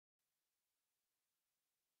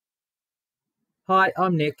Hi,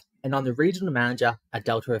 I'm Nick, and I'm the Regional Manager at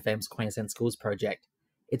Delta FM's Queensland Schools project.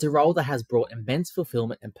 It's a role that has brought immense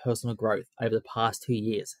fulfillment and personal growth over the past 2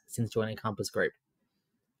 years since joining Compass Group.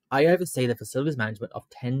 I oversee the facilities management of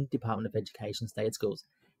 10 Department of Education state schools,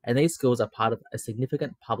 and these schools are part of a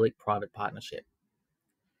significant public-private partnership.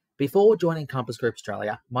 Before joining Compass Group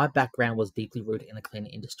Australia, my background was deeply rooted in the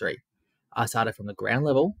cleaning industry. I started from the ground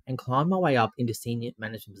level and climbed my way up into senior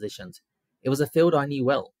management positions. It was a field I knew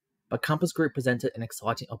well, but Compass Group presented an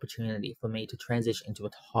exciting opportunity for me to transition into a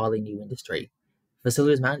entirely new industry,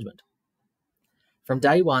 facilities management. From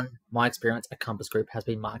day one, my experience at Compass Group has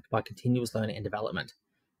been marked by continuous learning and development.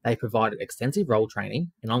 They provided extensive role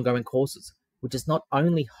training and ongoing courses, which has not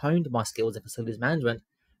only honed my skills in facilities management,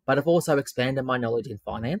 but have also expanded my knowledge in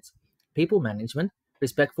finance, people management,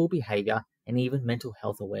 respectful behaviour, and even mental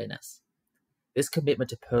health awareness. This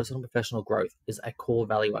commitment to personal and professional growth is a core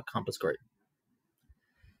value at Compass Group.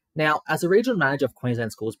 Now, as a regional manager of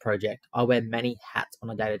Queensland Schools project, I wear many hats on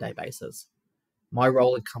a day-to-day basis. My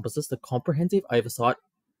role encompasses the comprehensive oversight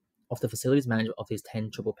of the facilities management of these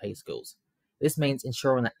 10 P schools. This means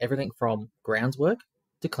ensuring that everything from grounds work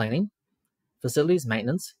to cleaning, facilities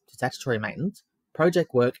maintenance to statutory maintenance,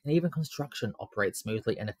 project work, and even construction operates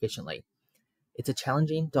smoothly and efficiently. It's a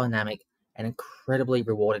challenging, dynamic, and incredibly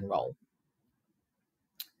rewarding role.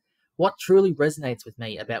 What truly resonates with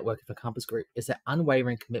me about working for Compass Group is their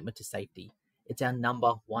unwavering commitment to safety. It's our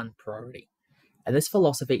number one priority. And this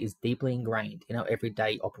philosophy is deeply ingrained in our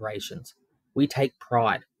everyday operations. We take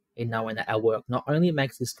pride in knowing that our work not only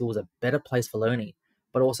makes the schools a better place for learning,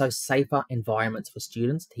 but also safer environments for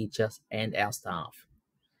students, teachers, and our staff.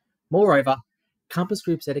 Moreover, Compass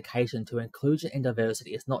Group's dedication to inclusion and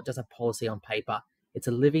diversity is not just a policy on paper, it's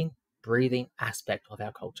a living, breathing aspect of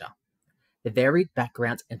our culture. The varied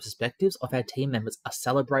backgrounds and perspectives of our team members are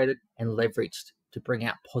celebrated and leveraged to bring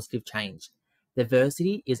out positive change.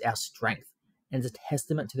 Diversity is our strength and is a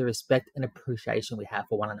testament to the respect and appreciation we have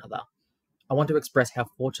for one another. I want to express how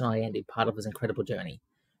fortunate I am to be part of this incredible journey.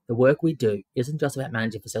 The work we do isn't just about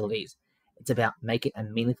managing facilities, it's about making a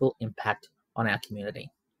meaningful impact on our community.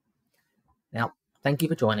 Now, thank you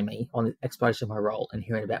for joining me on the exploration of my role and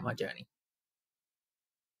hearing about my journey.